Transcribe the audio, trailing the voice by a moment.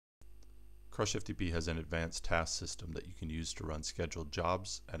CrushFTP has an advanced task system that you can use to run scheduled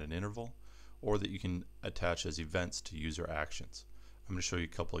jobs at an interval, or that you can attach as events to user actions. I'm going to show you a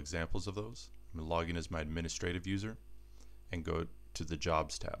couple examples of those. I'm going to log in as my administrative user and go to the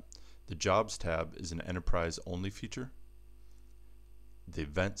Jobs tab. The Jobs tab is an enterprise-only feature. The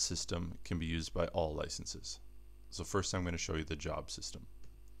event system can be used by all licenses. So first I'm going to show you the job system.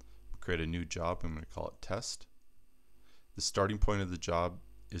 Create a new job. I'm going to call it test. The starting point of the job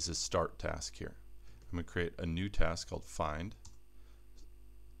is a start task here. I'm going to create a new task called find,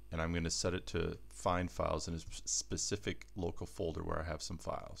 and I'm going to set it to find files in a specific local folder where I have some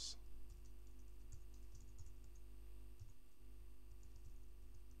files.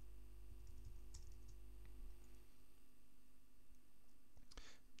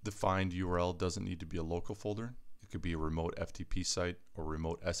 The find URL doesn't need to be a local folder. It could be a remote FTP site or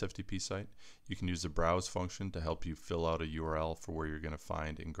remote SFTP site. You can use the browse function to help you fill out a URL for where you're going to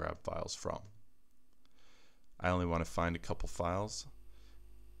find and grab files from. I only want to find a couple files.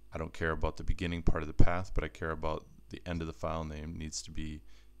 I don't care about the beginning part of the path, but I care about the end of the file name needs to be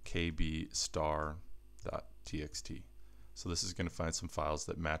kb_star.txt. So this is going to find some files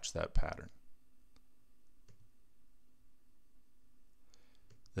that match that pattern.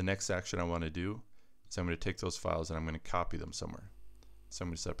 The next action I want to do is I'm going to take those files and I'm going to copy them somewhere. So I'm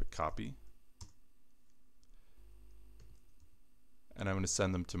going to set up a copy, and I'm going to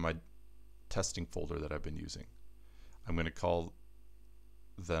send them to my testing folder that I've been using. I'm going to call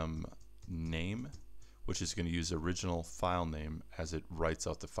them name, which is going to use the original file name as it writes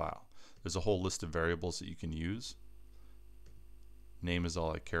out the file. There's a whole list of variables that you can use. Name is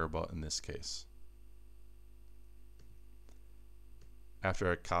all I care about in this case.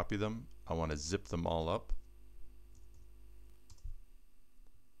 After I copy them, I want to zip them all up.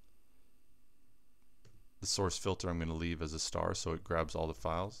 The source filter I'm going to leave as a star so it grabs all the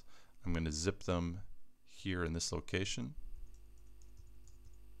files. I'm going to zip them here in this location.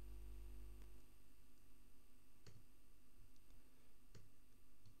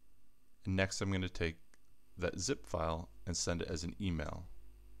 And next I'm going to take that zip file and send it as an email.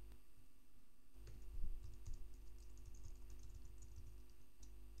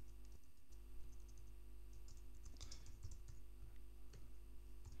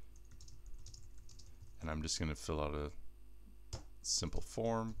 And I'm just going to fill out a simple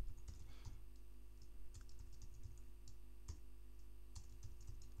form.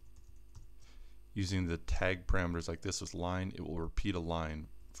 Using the tag parameters like this with line, it will repeat a line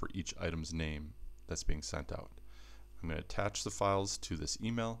for each item's name that's being sent out. I'm going to attach the files to this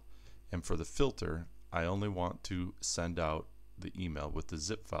email, and for the filter, I only want to send out the email with the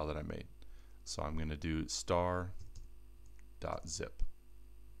zip file that I made. So I'm going to do star.zip.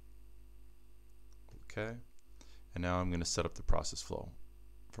 Okay, and now I'm going to set up the process flow.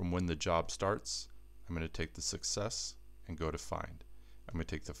 From when the job starts, I'm going to take the success and go to find. I'm going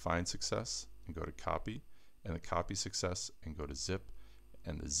to take the find success and go to copy, and the copy success and go to zip,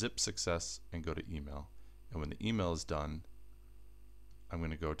 and the zip success and go to email. And when the email is done, I'm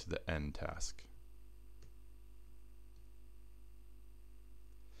going to go to the end task.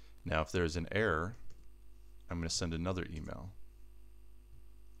 Now if there's an error, I'm going to send another email.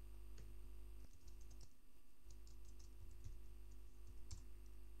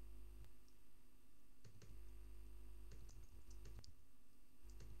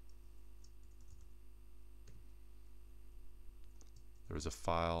 There was a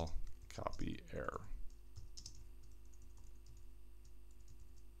file copy error.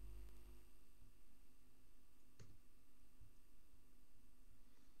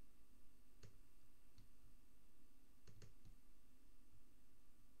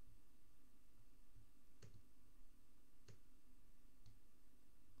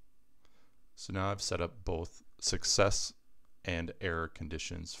 So now I've set up both success and error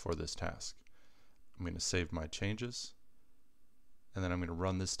conditions for this task. I'm going to save my changes, and then I'm going to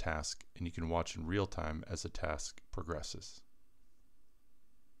run this task, and you can watch in real time as the task progresses.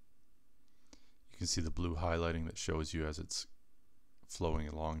 You can see the blue highlighting that shows you as it's flowing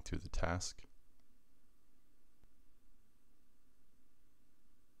along through the task.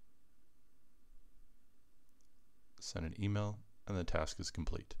 Send an email, and the task is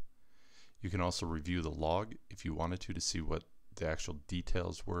complete. You can also review the log if you wanted to see what the actual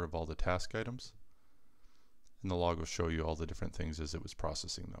details were of all the task items. And the log will show you all the different things as it was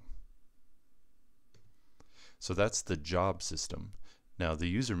processing them. So that's the job system. Now the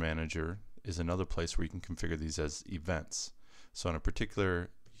user manager is another place where you can configure these as events. So on a particular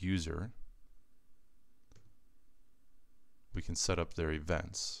user, we can set up their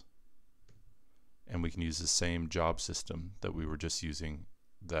events, and we can use the same job system that we were just using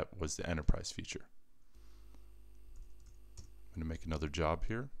that was the enterprise feature. I'm going to make another job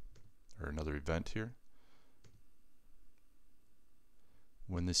here, or another event here.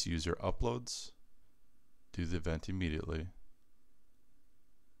 When this user uploads, do the event immediately.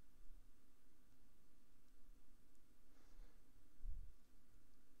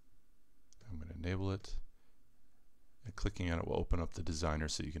 I'm going to enable it, and clicking on it will open up the designer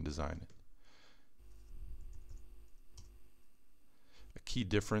so you can design it. A key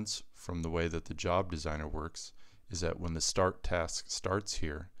difference from the way that the job designer works is that when the start task starts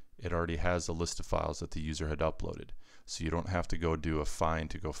here, it already has a list of files that the user had uploaded. So you don't have to go do a find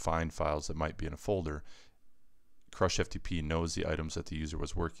to go find files that might be in a folder. CrushFTP knows the items that the user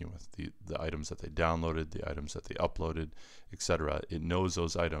was working with, the items that they downloaded, the items that they uploaded, etc. It knows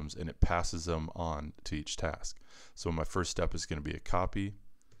those items and it passes them on to each task. So my first step is going to be a copy,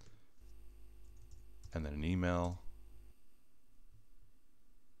 and then an email,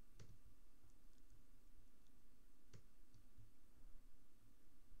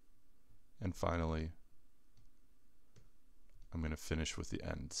 and finally I'm going to finish with the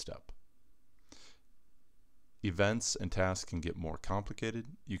end step. Events and tasks can get more complicated.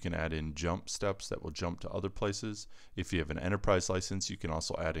 You can add in jump steps that will jump to other places. If you have an enterprise license, you can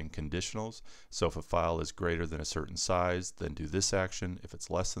also add in conditionals. So if a file is greater than a certain size, then do this action. If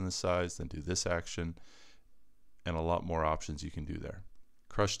it's less than this size, then do this action. And a lot more options you can do there.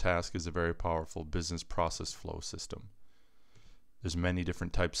 CrushTask is a very powerful business process flow system. There's many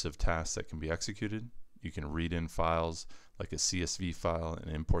different types of tasks that can be executed. You can read in files like a CSV file and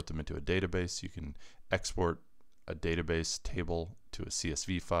import them into a database. You can export a database table to a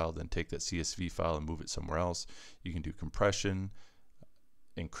CSV file, then take that CSV file and move it somewhere else. You can do compression,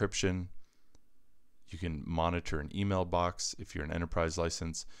 encryption. You can monitor an email box if you're an enterprise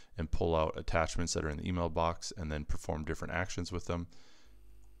license and pull out attachments that are in the email box and then perform different actions with them.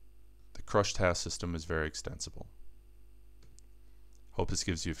 The CrushTask system is very extensible. Hope this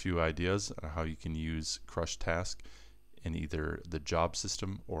gives you a few ideas on how you can use CrushTask in either the job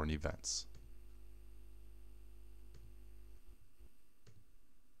system or in events.